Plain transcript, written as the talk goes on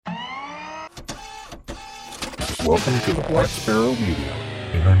Welcome to the Black Sparrow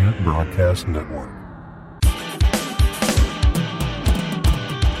Media Internet Broadcast Network.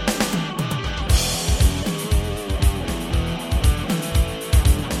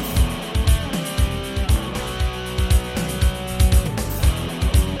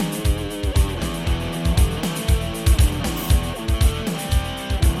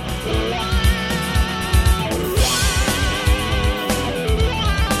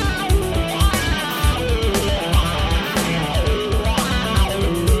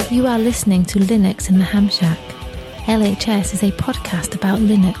 You are listening to Linux in the Ham Shack. LHS is a podcast about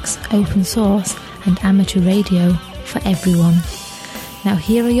Linux, open source, and amateur radio for everyone. Now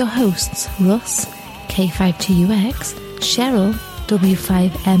here are your hosts, Russ, K52UX, Cheryl,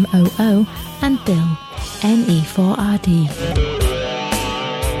 W5MOO, and Bill, NE4RD.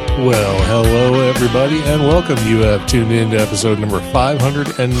 Well, hello everybody, and welcome. You have tuned in to episode number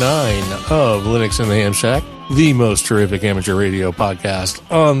 509 of Linux in the Ham Shack, the most terrific amateur radio podcast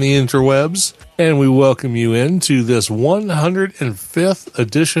on the interwebs, and we welcome you into this 105th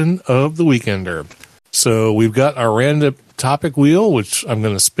edition of The Weekender. So we've got our random topic wheel, which I'm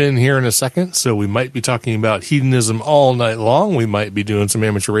going to spin here in a second, so we might be talking about hedonism all night long. We might be doing some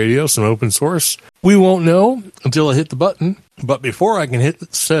amateur radio, some open source. We won't know until I hit the button, but before I can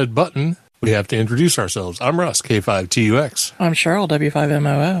hit said button, we have to introduce ourselves. I'm Russ, K5TUX. I'm Cheryl,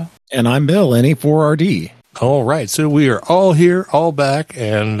 W5MOO. And I'm Bill, NE4RD. All right, so we are all here, all back,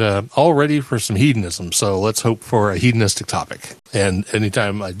 and all ready for some hedonism. So let's hope for a hedonistic topic. And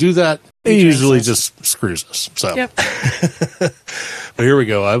anytime I do that, it usually just screws us. So, yep. But here we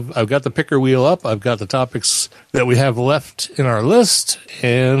go. I've got the picker wheel up. I've got the topics that we have left in our list,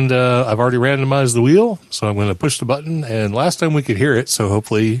 and I've already randomized the wheel. So I'm going to push the button. And last time we could hear it, so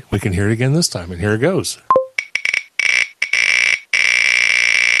hopefully we can hear it again this time. And here it goes.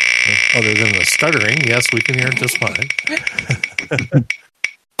 Other than the stuttering, yes, we can hear it just fine.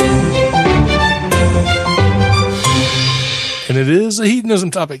 And it is a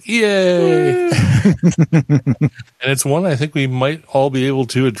hedonism topic. Yay! And it's one I think we might all be able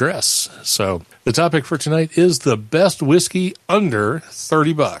to address. So the topic for tonight is the best whiskey under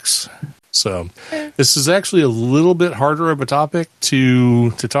 $30. So this is actually a little bit harder of a topic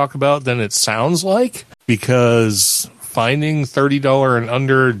to talk about than it sounds like, because finding $30 and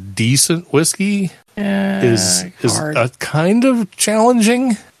under decent whiskey is a kind of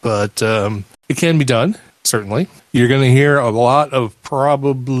challenging, but it can be done, certainly. You're going to hear a lot of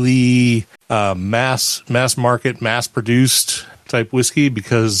probably mass market, mass-produced type whiskey,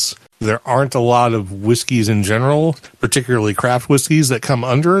 because there aren't a lot of whiskeys in general, particularly craft whiskeys, that come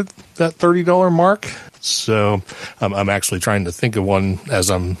under that $30 mark. So I'm actually trying to think of one as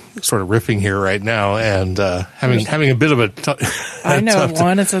I'm sort of riffing here right now, and having a bit of a I know of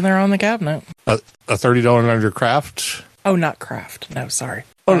one. It's in there on the cabinet. A $30 and under craft? Oh, not craft. No, sorry.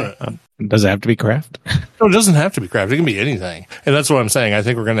 Oh, no. Does it have to be craft? No, it doesn't have to be craft. It can be anything. And that's what I'm saying. I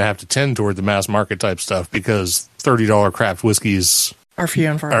think we're going to have to tend toward the mass market type stuff, because $30 craft whiskeys are few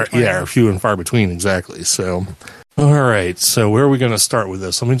and far between. Yeah, are few and far between, exactly. So, all right. So where are we going to start with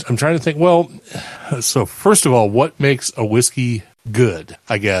this? I'm trying to think. Well, so first of all, what makes a whiskey good?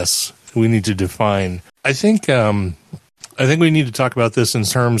 I guess we need to define. I think we need to talk about this in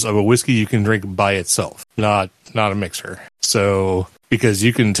terms of a whiskey you can drink by itself, not a mixer. So, because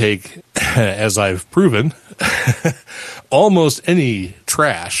you can take, as I've proven, almost any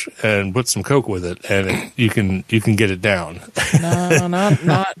trash and put some Coke with it, and you can get it down. No,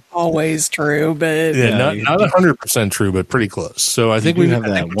 not always true, but yeah, not 100% true, but pretty close. So I think we have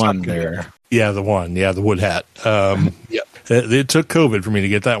that one there. Yeah, the one. Yeah, the wood hat. Yeah, it took COVID for me to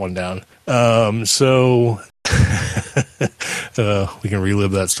get that one down. So. We can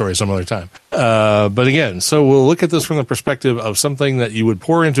relive that story some other time. But again, so we'll look at this from the perspective of something that you would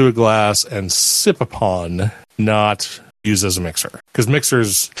pour into a glass and sip upon, not use as a mixer. Because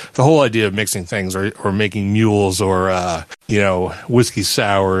mixers, the whole idea of mixing things or making mules or, whiskey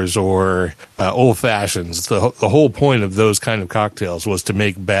sours or old fashions, the whole point of those kind of cocktails was to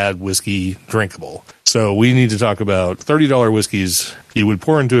make bad whiskey drinkable. So we need to talk about $30 whiskeys you would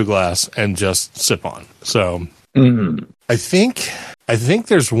pour into a glass and just sip on. So I think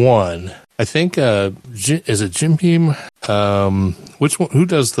there's one. I think is it Jim Beam? Which one? Who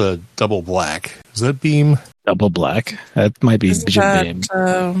does the double black? Is that Beam? Double black. That might be Jim Beam.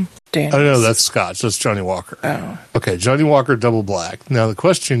 Oh no, that's Scotch. That's Johnny Walker. Oh, okay, Johnny Walker double black. Now the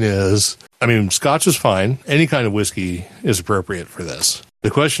question is, I mean, Scotch is fine. Any kind of whiskey is appropriate for this. The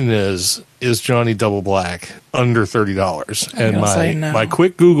question is Johnny double black under $30? And my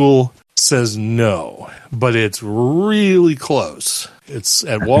quick Google says no, but it's really close. It's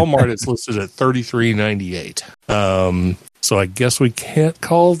at Walmart. It's listed at $33.98. So I guess we can't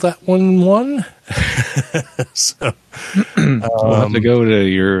call that one. So We'll have to go to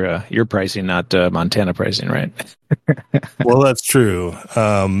your pricing, not Montana pricing, right? well, that's true.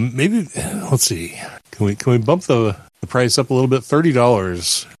 Maybe let's see. Can we bump the price up a little bit?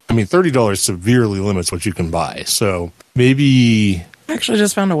 $30. I mean, $30 severely limits what you can buy. So maybe. I actually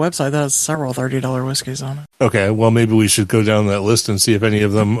just found a website that has several $30 whiskeys on it. Okay, well, maybe we should go down that list and see if any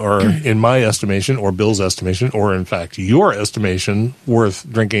of them are, in my estimation, or Bill's estimation, or in fact your estimation, worth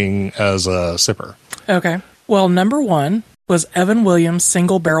drinking as a sipper. Okay. Well, number 1 was Evan Williams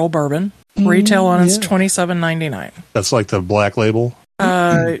Single Barrel Bourbon. Retail on it's $27.99. That's like the black label?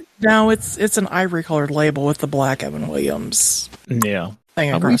 No, it's an ivory colored label with the black Evan Williams Yeah.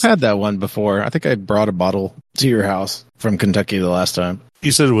 thing We've across. had that one before. I think I brought a bottle to your house from Kentucky the last time.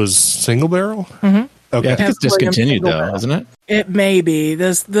 You said it was single barrel? Mhm. Okay. Yeah, I think it's discontinued Williams though, single isn't it? It may be.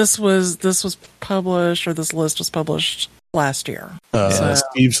 This was published, or this list was published last year.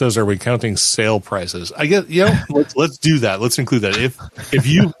 Steve says, "Are we counting sale prices?" I guess let's do that. Let's include that. If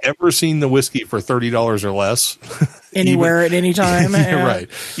you've ever seen the whiskey for $30 or less, Anywhere at any time. you're right.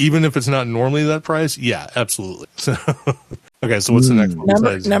 Even if it's not normally that price, yeah, absolutely. So, okay, so what's the next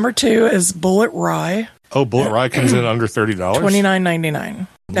one? Number 2 is Bullet Rye, Oh, Bullet Rye comes in under $30. $29.99.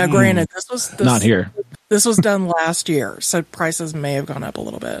 Now, granted, this was Not here. This was done last year, so prices may have gone up a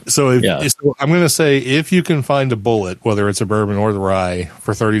little bit. So, so I'm going to say if you can find a Bullet, whether it's a bourbon or the rye,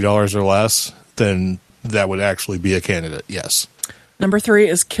 for $30 or less, then that would actually be a candidate. Yes. Number 3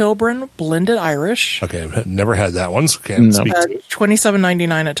 is Kilburn Blended Irish. Okay, I've never had that one, so can't speak to it.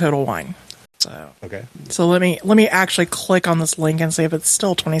 $27.99 at Total Wine. So okay. So let me actually click on this link and see if it's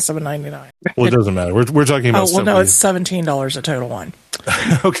still $27.99. Well, it doesn't matter. We're talking about. Oh well, no, it's $17 at Total Wine.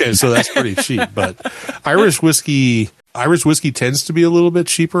 Okay, so that's pretty cheap. But Irish whiskey tends to be a little bit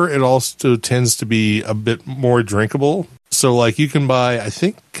cheaper. It also tends to be a bit more drinkable. So, like, you can buy. I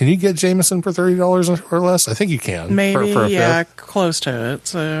think, can you get Jameson for $30 or less? I think you can. Maybe, for a yeah, close to it.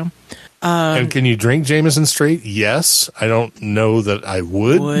 So. And can you drink Jameson straight? Yes. I don't know that I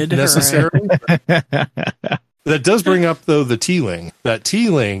would necessarily. That does bring up, though, the Teeling. That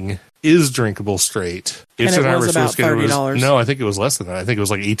Teeling is drinkable straight. It's and an it was Irish about whiskey. $30. No, I think it was less than that. I think it was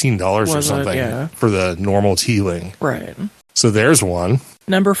like $18 or something for the normal Teeling. Right. So there's one.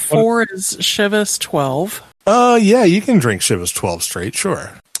 Number 4 is Chivas 12. Yeah, you can drink Chivas 12 straight,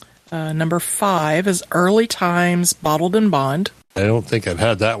 sure. Number 5 is Early Times Bottled in Bond. I don't think I've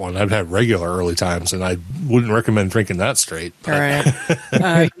had that one. I've had regular Early Times, and I wouldn't recommend drinking that straight. All right.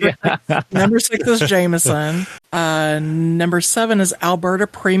 Number 6 is Jameson. Number 7 is Alberta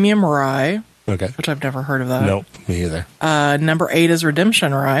Premium Rye. Okay. Which I've never heard of that. Nope, me either. Number 8 is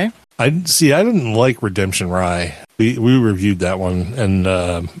Redemption Rye. I didn't like Redemption Rye. We reviewed that one, and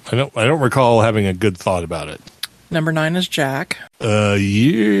I don't recall having a good thought about it. Number 9 is Jack.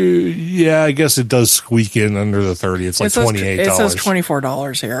 Yeah, I guess it does squeak in under the 30. It's like $28. It says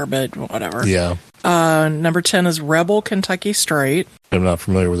 $24 here, but whatever. Yeah. Number 10 is Rebel Kentucky Straight. I'm not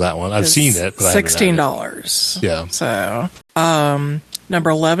familiar with that one. I've seen it, but $16. Yeah. So, number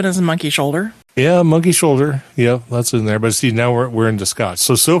 11 is Monkey Shoulder. Yeah, Monkey Shoulder. Yeah, that's in there. But see, now we're into Scotch.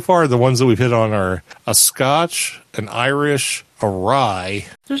 So far, the ones that we've hit on are a Scotch, an Irish, a rye.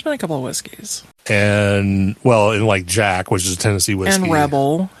 There's been a couple of whiskeys. And, well, in like Jack, which is a Tennessee whiskey. And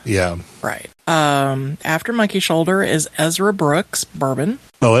Rebel. Yeah. Right. After Monkey Shoulder is Ezra Brooks Bourbon.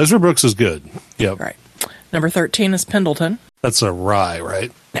 Oh, Ezra Brooks is good. Yep. Right. Number 13 is Pendleton. That's a rye,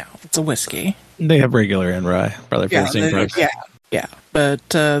 right? No, it's a whiskey. They have regular and rye, probably for the same price. Yeah. But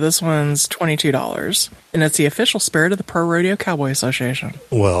this one's $22. And it's the official spirit of the Pro Rodeo Cowboy Association.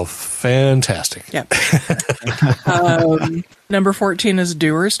 Well, fantastic. Yep. Number 14 is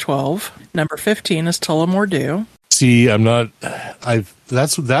Dewar's 12. Number 15 is Tullamore Dew. See,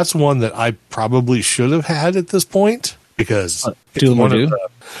 that's one that I probably should have had at this point because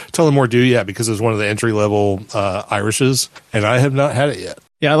Tullamore Dew, yeah, because it's one of the entry level Irishes, and I have not had it yet.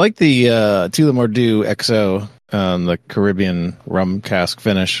 Yeah, I like the Tullamore Dew XO, the Caribbean rum cask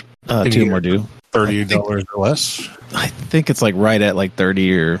finish. Tullamore Dew, $30 or less. I think it's like right at like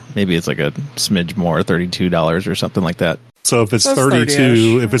 30, or maybe it's like a smidge more, $32 or something like that. So if it's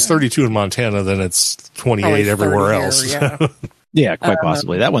 32, if it's 32 in Montana, then it's 28 everywhere else. Yeah. Yeah, quite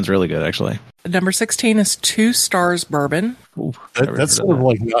possibly. That one's really good, actually. Number 16 is 2 Stars Bourbon. Ooh, that's sort of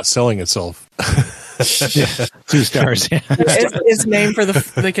like not selling itself. 2 stars. Yeah. It's named for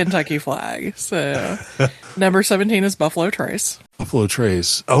the Kentucky flag. So number 17 is Buffalo Trace. Buffalo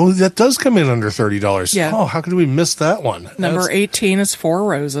Trace. Oh, that does come in under $30. Yeah. Oh, how could we miss that one? Number 18 is Four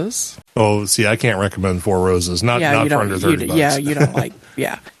Roses. Oh, see, I can't recommend Four Roses. Not for under $30. Yeah, you don't like.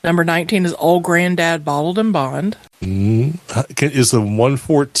 Yeah. Number 19 is Old Granddad Bottled and Bond. Is the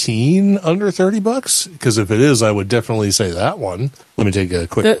 114 under $30? Because if it is, I would definitely say that one. Let me take a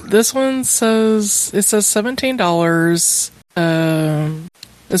quick. This one says $17.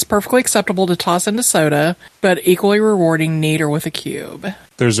 It's perfectly acceptable to toss into soda, but equally rewarding neat or with a cube.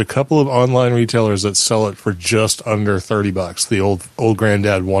 There's a couple of online retailers that sell it for just under $30. The old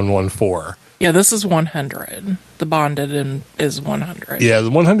Granddad 114. Yeah, this is 100. The bonded is 100. Yeah, the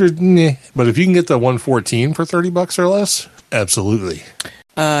 100. But if you can get the 114 for $30 or less, absolutely.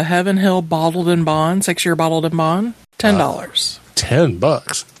 Heaven Hill Bottled and Bond, 6-year Bottled and Bond, $10.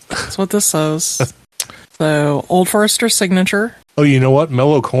 $10. That's what this says. So Old Forester Signature. Oh, you know what?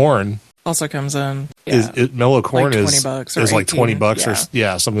 Mellow Corn also comes in. Mellow Corn like is $20 or is like $20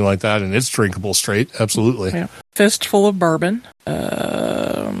 $18, or something like that, and it's drinkable straight. Absolutely. Yeah. Fistful of Bourbon.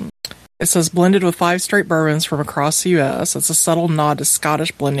 It says blended with 5 straight bourbons from across the U.S. It's a subtle nod to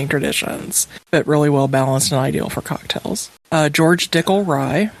Scottish blending traditions, but really well balanced and ideal for cocktails. George Dickel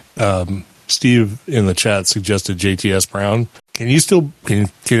Rye. Steve in the chat suggested JTS Brown. Can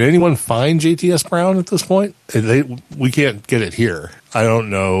anyone find JTS Brown at this point? We can't get it here. I don't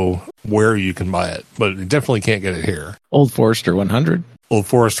know where you can buy it, but you definitely can't get it here. Old Forester 100. Old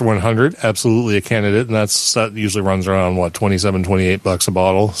Forester 100, absolutely a candidate, and that usually runs around $27, $28 a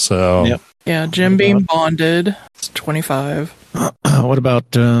bottle. So yep. Yeah, Jim Beam Bonded, it's $25. What about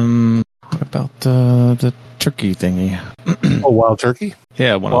the turkey thingy? Oh, Wild Turkey?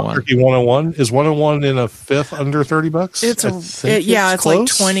 Yeah, 101. Wild Turkey 101. Is 101 in a fifth under $30? It's close. like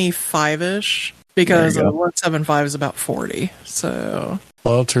 25-ish because 175 is about 40. So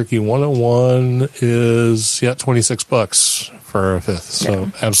Wild Turkey 101 is $26 for a fifth.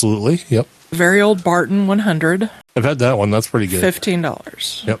 So absolutely, yep. Very Old Barton 100. I've had that one. That's pretty good.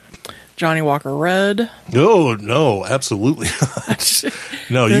 $15. Yep. Johnny Walker Red. No, absolutely not.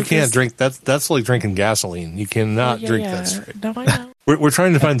 No, you can't drink. That's like drinking gasoline. You cannot drink that straight. No, I know. We're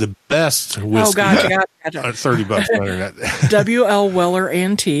trying to find the best whiskey. Oh, gotcha. $30 on the internet. W.L. Weller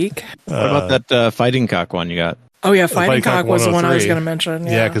Antique. What about that Fighting Cock one you got? Oh, yeah, Fighting Cock was the one I was going to mention.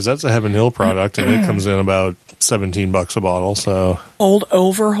 Yeah, because that's a Heaven Hill product, and it comes in about $17 a bottle. So Old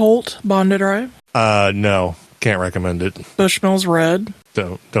Overholt Bonded Rye. No, can't recommend it. Bushmills Red.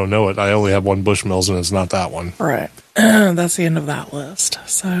 Don't know it. I only have one Bushmills, and it's not that one. Right. That's the end of that list.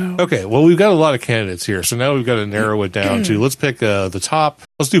 So okay, well, we've got a lot of candidates here, so now we've got to narrow it down to, let's pick the top.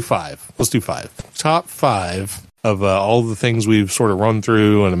 Let's do 5. Top 5 of all the things we've sort of run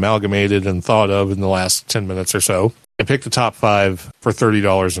through and amalgamated and thought of in the last 10 minutes or so, and pick the top 5 for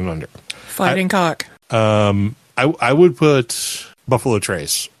 $30 and under. Fighting Cock. I would put Buffalo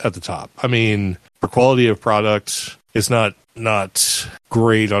Trace at the top. I mean, for quality of product, it's not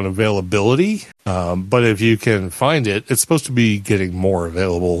great on availability, but if you can find it, it's supposed to be getting more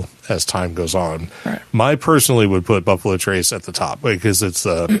available as time goes on. Right. I personally would put Buffalo Trace at the top because it's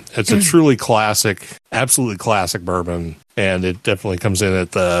a truly classic, absolutely classic bourbon, and it definitely comes in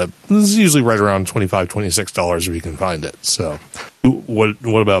at it's usually right around $25, $26 if you can find it. So, what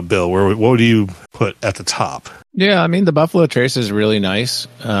about Bill? What would you put at the top? Yeah, I mean, the Buffalo Trace is really nice.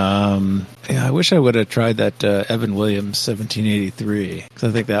 I wish I would have tried that Evan Williams 1783 because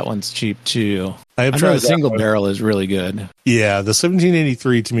I think that one's cheap too. I know the single barrel is really good. Yeah, the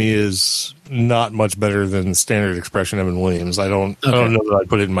 1783 to me is not much better than Standard Expression Evan Williams. I don't know that I'd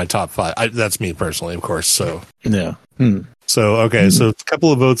put it in my top 5. That's me personally, of course. So yeah. So okay, so a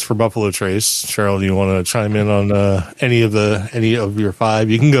couple of votes for Buffalo Trace. Cheryl, do you want to chime in on any of your 5?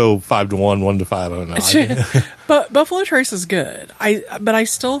 You can go 5-1, 1-5. I don't know. But Buffalo Trace is good. But I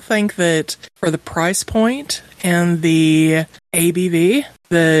still think that for the price point and the ABV,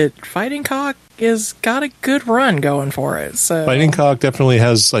 that Fighting Cock is got a good run going for it. So Fighting Cock definitely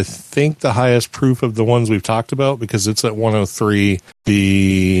has, I think, the highest proof of the ones we've talked about because it's at 103.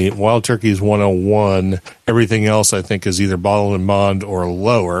 The Wild Turkey is 101. Everything else, I think, is either bottled and bond or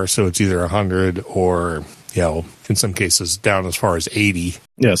lower. So it's either 100 or, in some cases, down as far as 80.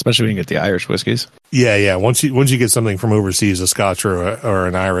 Yeah, especially when you get the Irish whiskeys. Yeah. Once you get something from overseas, a Scotch or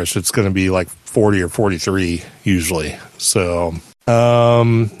an Irish, it's going to be like 40 or 43 usually. So,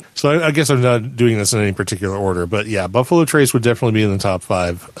 I guess I'm not doing this in any particular order, but yeah, Buffalo Trace would definitely be in the top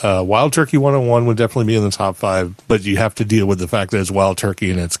 5. Wild Turkey 101 would definitely be in the top 5, but you have to deal with the fact that it's Wild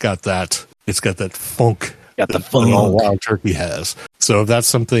Turkey and it's got that funk. Got the funk all Wild Turkey has. So if that's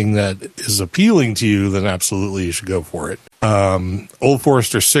something that is appealing to you, then absolutely you should go for it. Old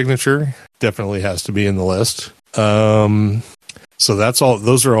Forester Signature definitely has to be in the list. So that's all.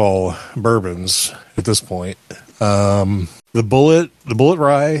 Those are all bourbons at this point. The Bullet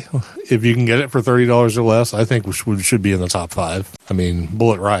Rye, if you can get it for $30 or less, I think we should be in the top 5. I mean,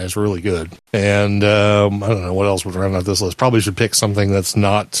 Bullet Rye is really good. And I don't know what else would round out this list. Probably should pick something that's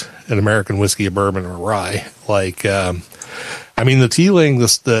not an American whiskey, a bourbon, or rye. Like, the Teeling,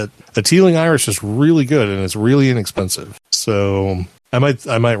 the Teeling Irish is really good and it's really inexpensive. So I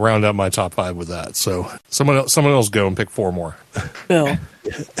might round out my top 5 with that. So someone else go and pick 4 more. Bill.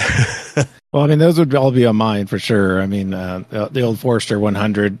 Well, those would all be on mine for sure. The Old Forester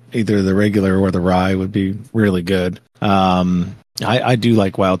 100, either the regular or the rye, would be really good. I do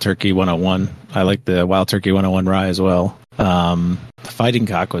like Wild Turkey 101. I like the Wild Turkey 101 rye as well. The Fighting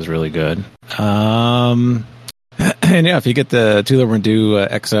Cock was really good. And yeah, if you get the Tula Rendu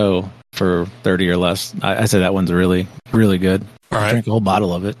XO for 30 or less, I say that one's really, really good. All right. Drink a whole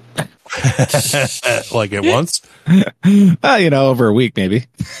bottle of it. Like at once? Over a week maybe.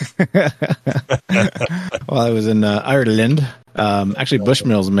 While I was in Ireland, actually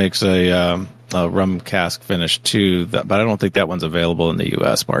Bushmills makes a rum cask finish too, but I don't think that one's available in the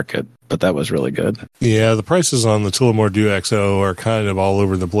U.S. market. But that was really good. Yeah, the prices on the Tullamore Dew XO are kind of all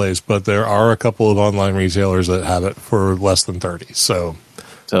over the place, but there are a couple of online retailers that have it for less than 30. So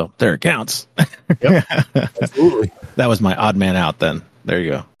there it counts. Yep, absolutely. That was my odd man out then. There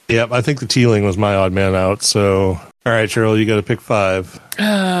you go. Yep, I think the Teeling was my odd man out. So, all right, Cheryl, you got to pick 5.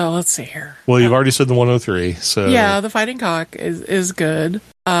 Let's see here. Well, you've already said the 103. So yeah, the Fighting Cock is good.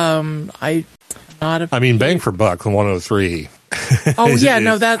 Bang for buck, the 103. Oh yeah,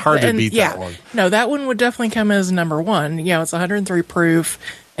 no, that's hard to beat that one. No, that one would definitely come as number 1. It's 103 proof,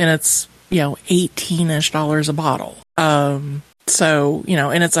 and it's $18-ish a bottle. So,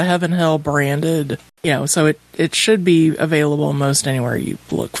 and it's a Heaven Hill branded, so it should be available most anywhere you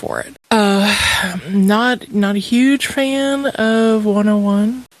look for it. Not a huge fan of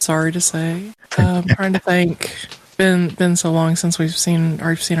 101, sorry to say. I'm trying to think. Been so long since I've seen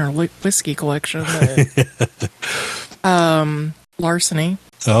our whiskey collection. Larceny.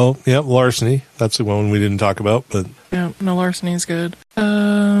 Oh, yeah, Larceny. That's the one we didn't talk about, but yeah, no, Larceny's good.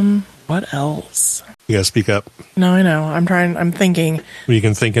 What else? You gotta speak up. No, I know. I'm thinking. You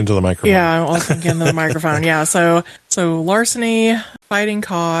can think into the microphone. Yeah, I'll think into the microphone. Yeah, so Larceny, Fighting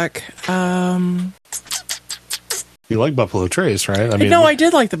Cock. You like Buffalo Trace, right? No, I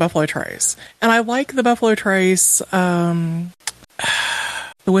did like the Buffalo Trace, and I like the Buffalo Trace, the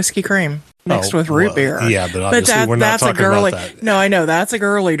whiskey cream mixed with root beer. Yeah, but obviously we're not talking about that. No, I know that's a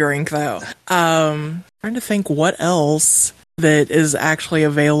girly drink though. Trying to think what else that is actually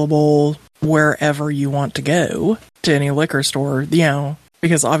available wherever you want to go to any liquor store,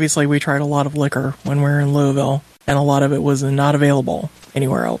 because obviously we tried a lot of liquor when we were in Louisville, and a lot of it was not available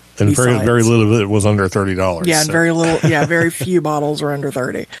anywhere else. And very little of it was under $30. Yeah, and very little. Yeah, very few bottles were under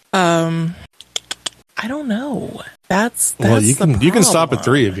 30. I don't know. That's well, you can stop at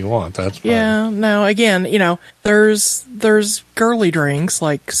 3 if you want. That's fine. Yeah. No. Again, there's girly drinks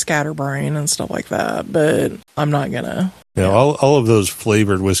like Scatterbrain and stuff like that, but I'm not gonna. All of those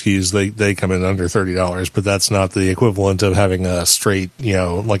flavored whiskeys, they come in under $30, but that's not the equivalent of having a straight,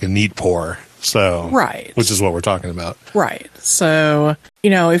 like a neat pour. So, right. Which is what we're talking about. Right. So,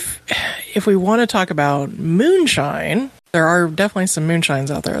 if we want to talk about moonshine, there are definitely some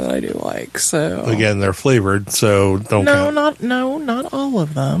moonshines out there that I do like. So again, they're flavored, so don't count. Not all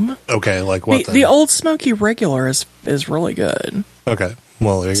of them. Okay, like what? The Old Smoky Regular is really good. Okay.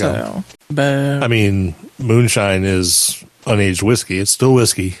 Well, there you go. But moonshine is unaged whiskey. It's still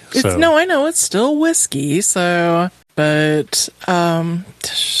whiskey. No, I know it's still whiskey. So, but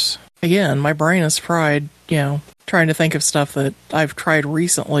again, my brain is fried. Trying to think of stuff that I've tried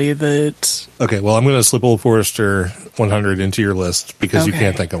recently that. Okay, well, I'm going to slip Old Forester 100 into your list because you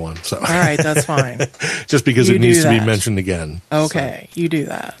can't think of one. So, all right, that's fine. Just because it needs to be mentioned again. Okay, so. You do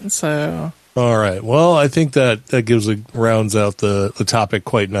that. So. All right. Well, I think that rounds out the topic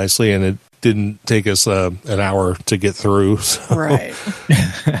quite nicely, and it didn't take us an hour to get through. So. Right.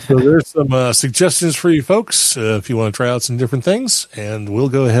 So there's some suggestions for you folks if you want to try out some different things, and we'll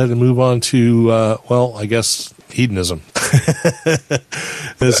go ahead and move on to, I guess, hedonism.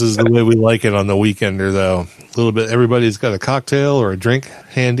 This is the way we like it on the Weekender, though. A little bit, everybody's got a cocktail or a drink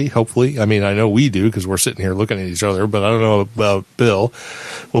handy, hopefully. I know we do because we're sitting here looking at each other, but I don't know about Bill.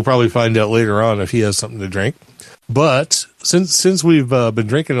 We'll probably find out later on if he has something to drink. But since we've been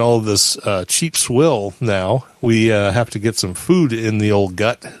drinking all of this cheap swill now, we have to get some food in the old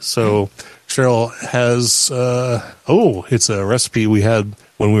gut. So Cheryl has, it's a recipe we had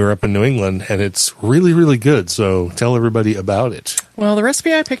when we were up in New England, and it's really, really good. So tell everybody about it. Well, the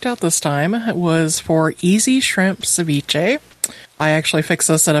recipe I picked out this time was for easy shrimp ceviche. I actually fixed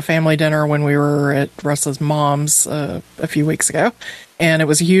this at a family dinner when we were at Russ's mom's a few weeks ago. And it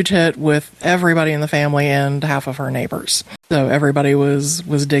was a huge hit with everybody in the family and half of her neighbors. So everybody was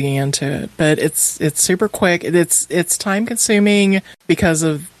digging into it. But it's super quick. It's time consuming because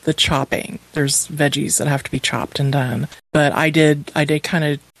of the chopping. There's veggies that have to be chopped and done. But I did kind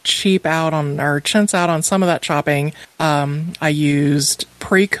of chintz out on some of that chopping. I used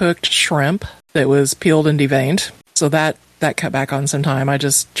pre-cooked shrimp that was peeled and deveined. So that cut back on some time. I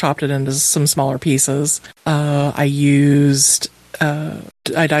just chopped it into some smaller pieces. I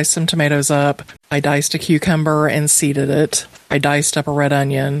diced some tomatoes up. I diced a cucumber and seeded it. I diced up a red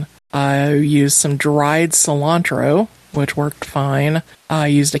onion. I used some dried cilantro, which worked fine. I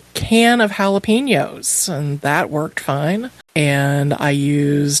used a can of jalapenos, and that worked fine. And I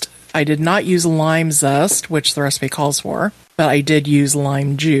did not use lime zest, which the recipe calls for, but I did use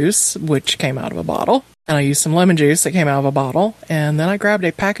lime juice, which came out of a bottle. And I used some lemon juice that came out of a bottle. And then I grabbed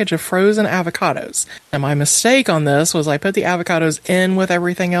a package of frozen avocados. And my mistake on this was I put the avocados in with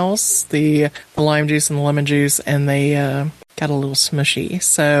everything else, the lime juice and the lemon juice, and they got a little smushy.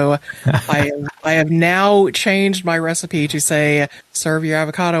 So I have now changed my recipe to say serve your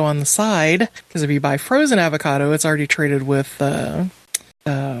avocado on the side, because if you buy frozen avocado, it's already treated with a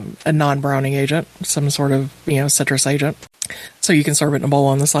non-browning agent, some sort of citrus agent. So you can serve it in a bowl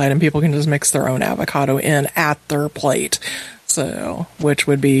on the side, and people can just mix their own avocado in at their plate. So, which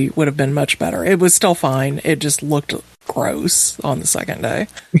would have been much better. It was still fine. It just looked gross on the second day,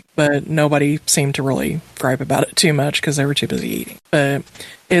 but nobody seemed to really gripe about it too much because they were too busy eating. But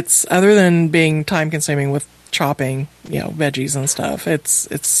it's, other than being time consuming with chopping, veggies and stuff,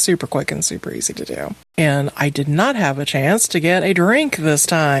 it's super quick and super easy to do. And I did not have a chance to get a drink this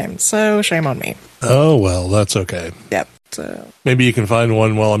time, so shame on me. Oh, well, that's okay. Yep. So maybe you can find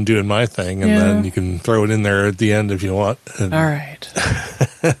one while I'm doing my thing, and then you can throw it in there at the end if you want. All right.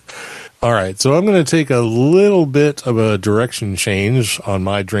 All right, so I'm going to take a little bit of a direction change on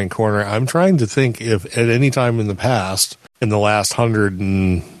my drink corner. I'm trying to think if at any time in the past, in the last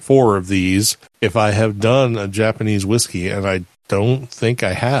 104 of these, if I have done a Japanese whiskey, and I don't think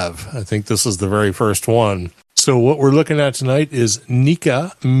I have. I think this is the very first one. So what we're looking at tonight is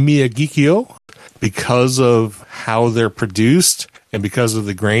Nika Miyagikyo. Because of how they're produced and because of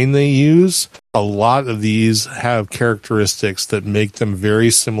the grain they use, a lot of these have characteristics that make them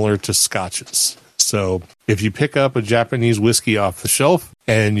very similar to scotches. So if you pick up a Japanese whiskey off the shelf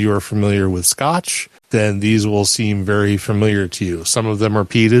and you're familiar with scotch, then these will seem very familiar to you. Some of them are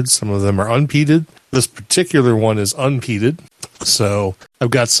peated, some of them are unpeated. This particular one is unpeated. So I've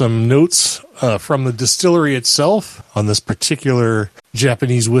got some notes from the distillery itself on this particular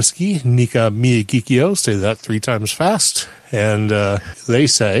Japanese whiskey, Nika Miyagikyo. Say that 3 times fast. And they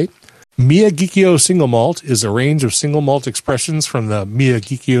say, Miyagikyo single malt is a range of single malt expressions from the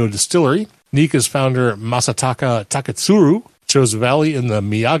Miyagikyo distillery. Nika's founder, Masataka Taketsuru, chose a valley in the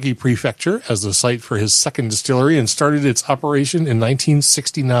Miyagi Prefecture as the site for his second distillery and started its operation in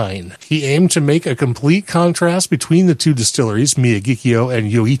 1969. He aimed to make a complete contrast between the two distilleries, Miyagikyo and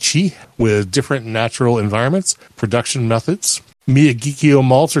Yoichi, with different natural environments, production methods. Miyagikyo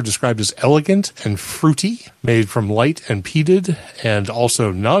malts are described as elegant and fruity, made from light and peated and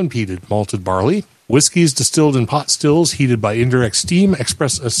also non-peated malted barley. Whiskeys distilled in pot stills heated by indirect steam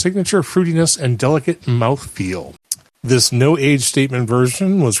express a signature fruitiness and delicate mouthfeel. This no-age statement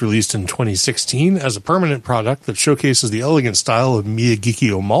version was released in 2016 as a permanent product that showcases the elegant style of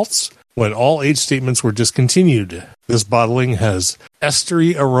Miyagikyo malts when all age statements were discontinued. This bottling has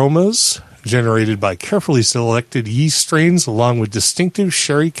estery aromas generated by carefully selected yeast strains along with distinctive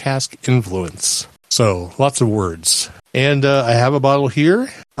sherry cask influence. So, lots of words. And I have a bottle here.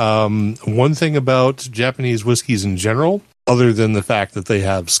 One thing about Japanese whiskeys in general, other than the fact that they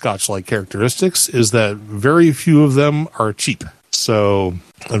have scotch-like characteristics, is that very few of them are cheap. So,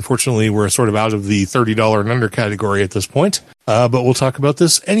 unfortunately, we're sort of out of the $30 and under category at this point. But we'll talk about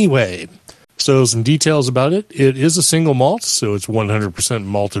this anyway. So, some details about it. It is a single malt, so it's 100%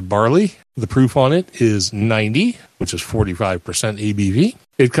 malted barley. The proof on it is 90, which is 45% ABV.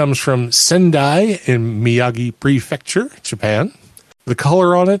 It comes from Sendai in Miyagi Prefecture, Japan. The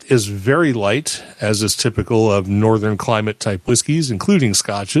color on it is very light, as is typical of northern climate type whiskeys, including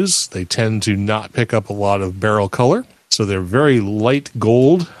scotches. They tend to not pick up a lot of barrel color, so they're very light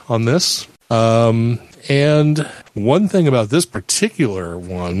gold on this. And one thing about this particular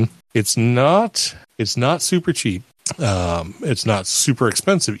one, it's not super cheap. It's not super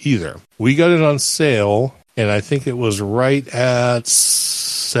expensive either. We got it on sale, and I think it was right at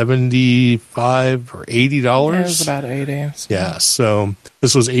 $75 or $80. It was about $80. Yeah, so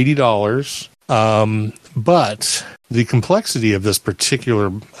this was $80. But the complexity of this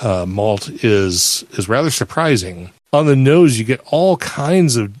particular malt is rather surprising. On the nose, you get all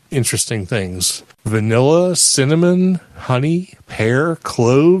kinds of interesting things. Vanilla, cinnamon, honey, pear,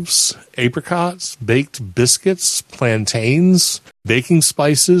 cloves, apricots, baked biscuits, plantains, baking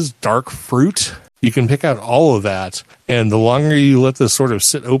spices, dark fruit. You can pick out all of that. And the longer you let this sort of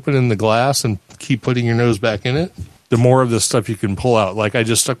sit open in the glass and keep putting your nose back in it, the more of this stuff you can pull out. Like I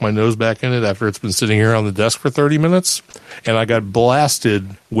just stuck my nose back in it after it's been sitting here on the desk for 30 minutes, and I got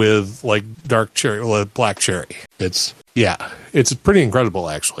blasted with like dark cherry, black cherry. It's pretty incredible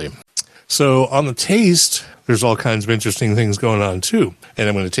actually. So on the taste, there's all kinds of interesting things going on too. And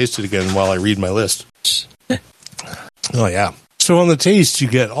I'm going to taste it again while I read my list. Oh yeah. So on the taste, you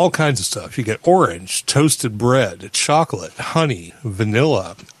get all kinds of stuff. You get orange, toasted bread, chocolate, honey,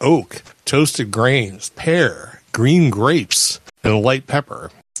 vanilla, oak, toasted grains, pear, green grapes, and a light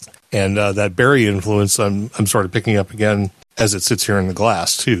pepper. And that berry influence I'm sort of picking up again as it sits here in the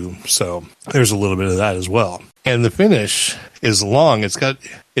glass too. So there's a little bit of that as well. And the finish is long. It's got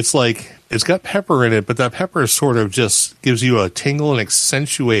pepper in it, but that pepper sort of just gives you a tingle and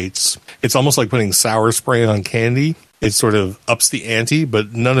accentuates. It's almost like putting sour spray on candy. It sort of ups the ante,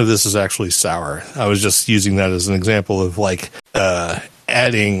 but none of this is actually sour. I was just using that as an example of like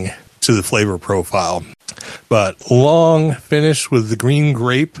adding to the flavor profile. But long finish with the green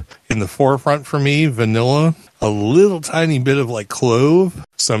grape in the forefront for me, vanilla, a little tiny bit of like clove,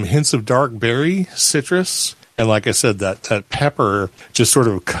 some hints of dark berry, citrus. And like I said, that pepper just sort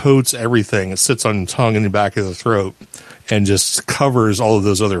of coats everything. It sits on the tongue in the back of the throat and just covers all of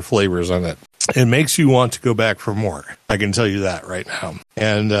those other flavors on it. It makes you want to go back for more. I can tell you that right now.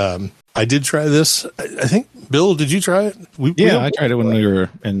 And I did try this. I think, Bill, did you try it? I tried it when we were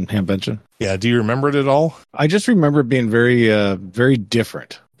in Hambenton. Yeah. Do you remember it at all? I just remember it being very, very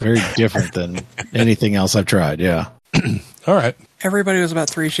different. Very different than anything else I've tried. Yeah. All right. Everybody was about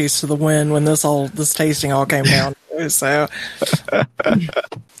 3 sheets to the wind when this tasting all came down. So,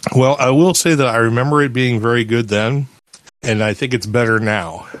 well, I will say that I remember it being very good then, and I think it's better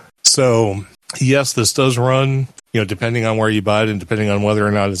now. So, yes, this does run, depending on where you buy it and depending on whether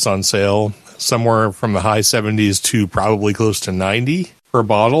or not it's on sale, somewhere from the high 70s to probably close to 90 per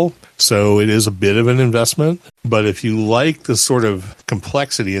bottle. So it is a bit of an investment. But if you like the sort of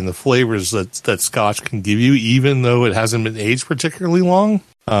complexity and the flavors that Scotch can give you, even though it hasn't been aged particularly long,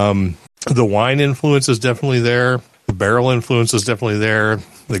 the wine influence is definitely there. The barrel influence is definitely there.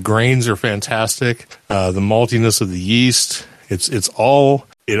 The grains are fantastic. The maltiness of the yeast, it all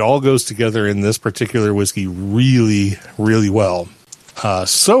goes together in this particular whiskey really, really well.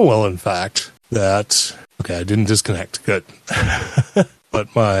 So well, in fact, that, okay, I didn't disconnect. Good.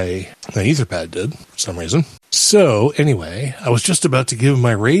 But my Etherpad did for some reason. So anyway, I was just about to give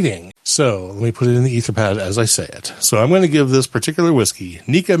my rating. So let me put it in the Etherpad as I say it. So I'm going to give this particular whiskey,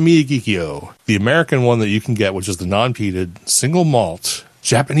 Nika Miyagikyo, the American one that you can get, which is the non-peated single malt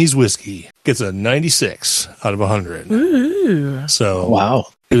Japanese whiskey, gets a 96 out of 100. Ooh. So wow.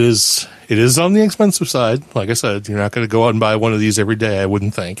 It is on the expensive side. Like I said, you're not going to go out and buy one of these every day, I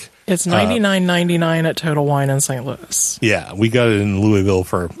wouldn't think. It's $99.99 at Total Wine in St. Louis. Yeah, we got it in Louisville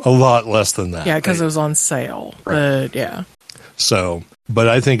for a lot less than that. Yeah, because it was on sale. Right. But yeah. So, but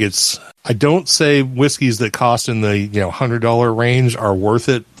I think I don't say whiskeys that cost in the $100 range are worth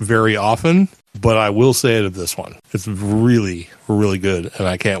it very often, but I will say it of this one. It's really, really good, and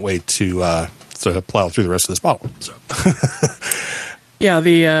I can't wait to plow through the rest of this bottle. So. Yeah,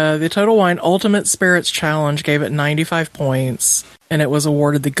 the Total Wine Ultimate Spirits Challenge gave it 95 points, and it was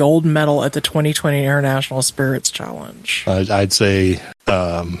awarded the gold medal at the 2020 International Spirits Challenge. I'd say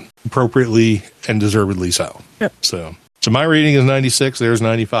appropriately and deservedly so. Yep. So my rating is 96. There's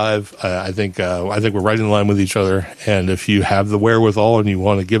 95. I think we're right in line with each other. And if you have the wherewithal and you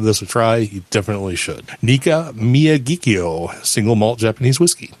want to give this a try, you definitely should. Nika Miyagikyo, single malt Japanese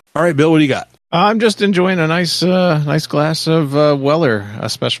whiskey. All right, Bill, what do you got? I'm just enjoying a nice glass of Weller, a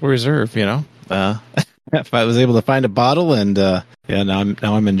special reserve. If I was able to find a bottle, and now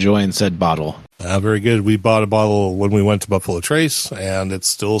I'm enjoying said bottle. Very good. We bought a bottle when we went to Buffalo Trace, and it's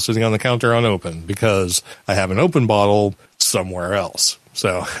still sitting on the counter unopened because I have an open bottle somewhere else.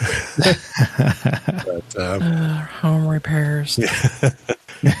 So, home repairs.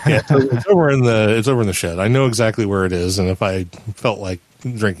 Yeah, it's over in the shed. I know exactly where it is, and if I felt like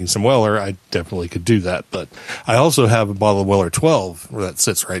drinking some Weller, I definitely could do that. But I also have a bottle of Weller 12 that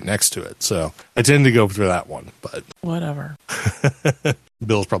sits right next to it, so I tend to go for that one. But whatever.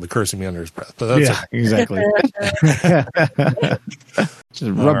 Bill's probably cursing me under his breath. But that's exactly.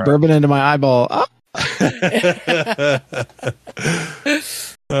 Just rub bourbon into my eyeball. Oh.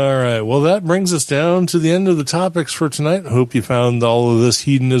 All right. right. Well, that brings us down to the end of the topics for tonight. I hope you found all of this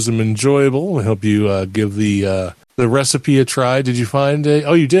hedonism enjoyable. I hope you give the recipe a try. Did you find a...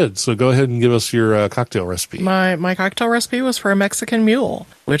 Oh, you did. So go ahead and give us your cocktail recipe. My cocktail recipe was for a Mexican mule,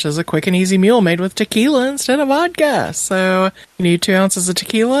 which is a quick and easy mule made with tequila instead of vodka. So you need 2 ounces of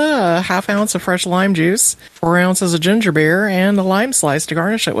tequila, a half ounce of fresh lime juice, 4 ounces of ginger beer, and a lime slice to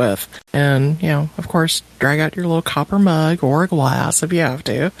garnish it with. And, of course, drag out your little copper mug or a glass if you have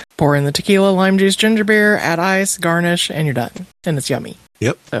to. Pour in the tequila, lime juice, ginger beer, add ice, garnish, and you're done. And it's yummy.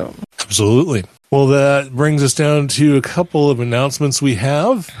 Yep. So absolutely. Well, that brings us down to a couple of announcements we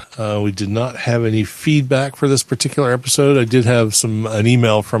have. We did not have any feedback for this particular episode. I did have an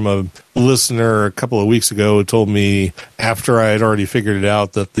email from a listener a couple of weeks ago who told me after I had already figured it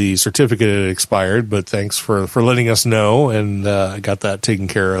out that the certificate had expired, but thanks for letting us know, and I got that taken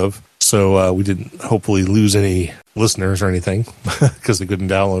care of. So we didn't hopefully lose any listeners or anything because they couldn't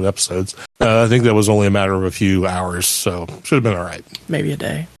download episodes. I think that was only a matter of a few hours, so should have been all right. Maybe a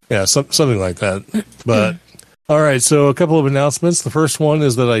day. Yeah, something like that. But, all right, so a couple of announcements. The first one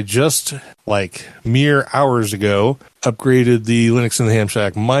is that I just, mere hours ago, upgraded the Linux in the Ham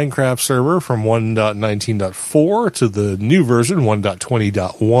Shack Minecraft server from 1.19.4 to the new version,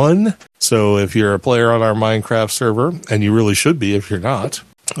 1.20.1. So if you're a player on our Minecraft server, and you really should be if you're not,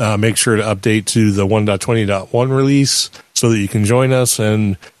 make sure to update to the 1.20.1 release so that you can join us.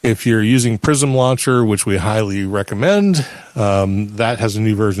 And if you're using Prism Launcher, which we highly recommend, that has a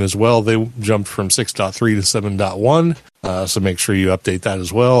new version as well. They jumped from 6.3 to 7.1. So make sure you update that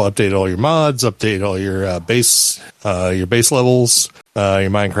as well. Update all your mods, update all your base levels,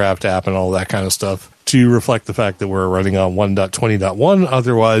 your Minecraft app, and all that kind of stuff to reflect the fact that we're running on 1.20.1.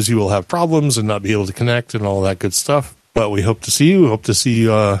 Otherwise, you will have problems and not be able to connect and all that good stuff. But we hope to see you. We hope to see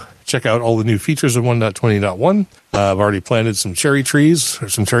you check out all the new features of 1.20.1. I've already planted some cherry trees or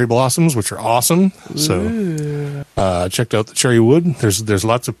some cherry blossoms, which are awesome. So checked out the cherry wood. There's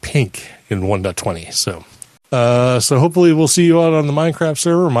lots of pink in 1.20. So hopefully we'll see you out on the Minecraft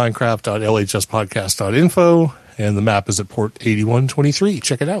server, minecraft.lhspodcast.info. And the map is at port 8123.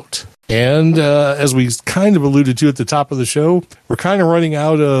 Check it out. And as we kind of alluded to at the top of the show, we're kind of running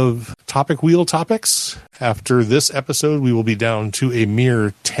out of topic wheel topics. After this episode, we will be down to a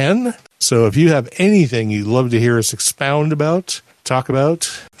mere 10. So if you have anything you'd love to hear us expound about, talk about,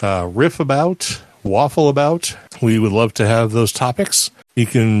 riff about, waffle about, we would love to have those topics. You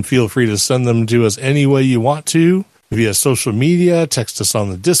can feel free to send them to us any way you want to, via social media, text us on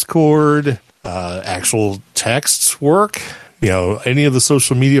the Discord, actual texts work, any of the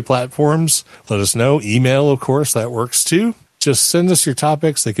social media platforms. Let us know. Email, of course, that works too. Just send us your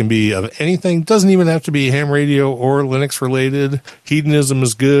topics. They can be of anything. Doesn't even have to be ham radio or Linux related. Hedonism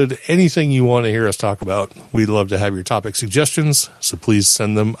is good. Anything you want to hear us talk about. We'd love to have your topic suggestions, so please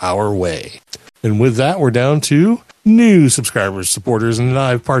send them our way. And with that, we're down to new subscribers, supporters, and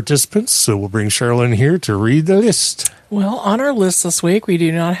live participants. So we'll bring Sherilyn here to read the list. Well, on our list this week, we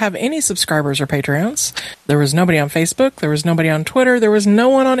do not have any subscribers or Patreons. There was nobody on Facebook. There was nobody on Twitter. There was no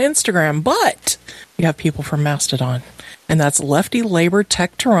one on Instagram. But we have people from Mastodon. And that's Lefty Labor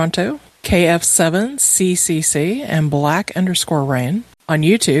Tech Toronto, KF7CCC, and Black_Rain. On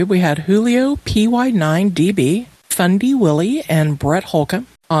YouTube, we had Julio PY9DB, Fundy Willie, and Brett Holcomb.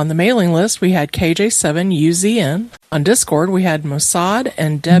 On the mailing list, we had KJ7UZN. On Discord, we had Mossad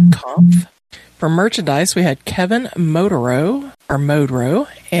and DebConf. For merchandise, we had Kevin Modero,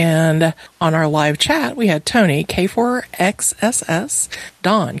 and on our live chat, we had Tony, K4XSS,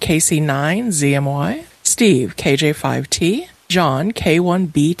 Don, KC9ZMY, Steve, KJ5T, John,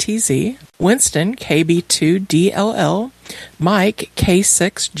 K1BTZ, Winston, KB2DLL, Mike,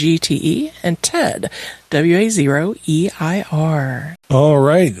 K6GTE, and Ted, WA0EIR. All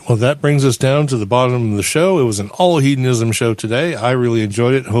right. Well, that brings us down to the bottom of the show. It was an all hedonism show today. I really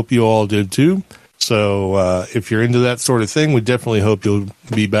enjoyed it. Hope you all did too. So if you're into that sort of thing, we definitely hope you'll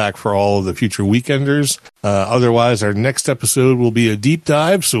be back for all of the future weekenders. Otherwise, our next episode will be a deep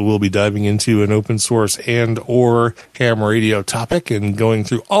dive. So we'll be diving into an open source and or ham radio topic and going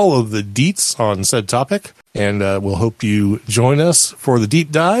through all of the deets on said topic. And we'll hope you join us for the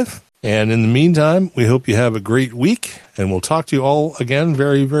deep dive. And in the meantime, we hope you have a great week, and we'll talk to you all again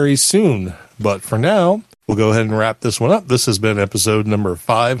very, very soon. But for now, we'll go ahead and wrap this one up. This has been episode number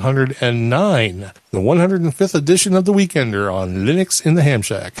 509, the 105th edition of The Weekender on Linux in the Ham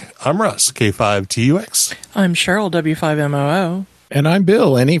Shack. I'm Russ, K5TUX. I'm Cheryl, W5MOO. And I'm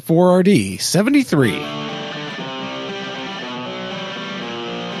Bill, NE4RD73.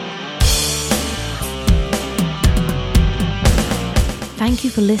 Thank you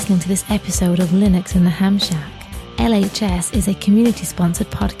for listening to this episode of Linux in the Ham Shack. LHS is a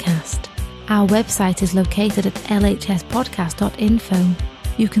community-sponsored podcast. Our website is located at lhspodcast.info.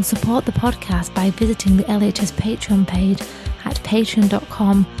 You can support the podcast by visiting the LHS Patreon page at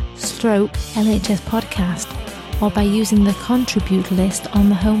patreon.com/LHS podcast or by using the contribute list on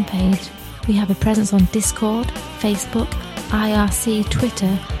the homepage. We have a presence on Discord, Facebook, IRC,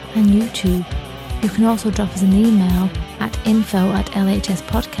 Twitter and YouTube. You can also drop us an email at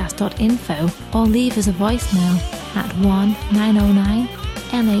info@lhspodcast.info or leave us a voicemail at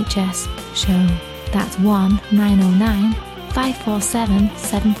 1-909-LHS-SHOW. That's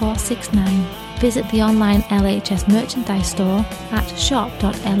 1-909-547-7469. Visit the online LHS merchandise store at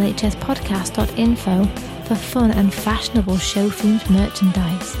shop.lhspodcast.info for fun and fashionable show-themed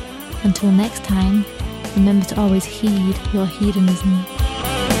merchandise. Until next time, remember to always heed your hedonism.